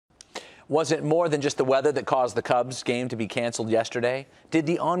Was it more than just the weather that caused the Cubs game to be canceled yesterday? Did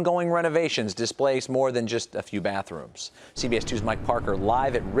the ongoing renovations displace more than just a few bathrooms? CBS 2's Mike Parker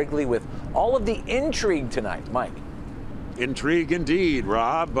live at Wrigley with all of the intrigue tonight. Mike. Intrigue indeed,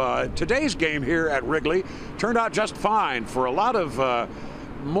 Rob. Today's game here at Wrigley turned out just fine for a lot of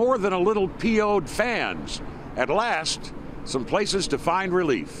more than a little PO'd fans. At last, some places to find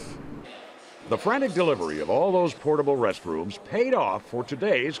relief. The frantic delivery of all those portable restrooms paid off for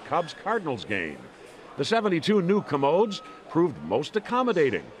today's Cubs-Cardinals game. The 72 new commodes proved most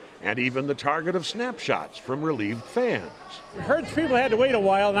accommodating and even the target of snapshots from relieved fans. I heard people had to wait a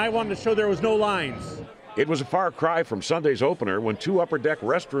while, and I wanted to show there was no lines. It was a far cry from Sunday's opener when two upper deck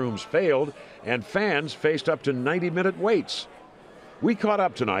restrooms failed and fans faced up to 90-minute waits. We caught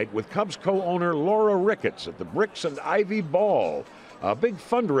up tonight with Cubs co-owner Laura Ricketts at the Bricks and Ivy Ball, a big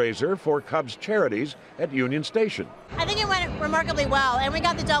fundraiser for Cubs charities at Union Station. I think it went remarkably well, and we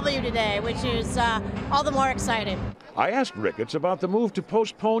got the W today, which is all the more exciting. I asked Ricketts about the move to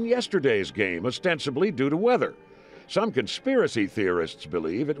postpone yesterday's game, ostensibly due to weather. Some conspiracy theorists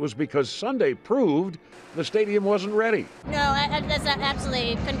believe it was because Sunday proved the stadium wasn't ready. No, that's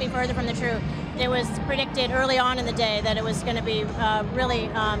absolutely couldn't be further from the truth. It was predicted early on in the day that it was going to be really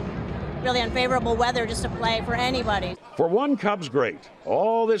unfavorable weather just to play for anybody. For one Cubs great,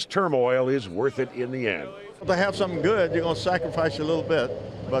 all this turmoil is worth it in the end. To have something good, you're going to sacrifice a little bit,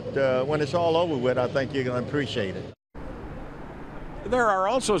 but when it's all over with, I think you're going to appreciate it. There are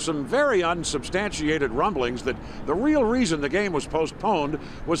also some very unsubstantiated rumblings that the real reason the game was postponed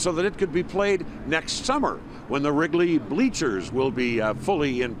was so that it could be played next summer when the Wrigley bleachers will be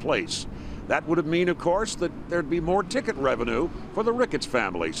fully in place. That would mean, of course, that there'd be more ticket revenue for the Ricketts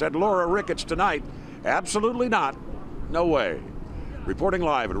family, said Laura Ricketts tonight. Absolutely not. No way. Reporting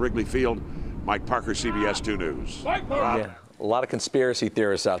live at Wrigley Field, Mike Parker, CBS 2 News. Yeah, a lot of conspiracy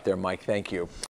theorists out there, Mike. Thank you.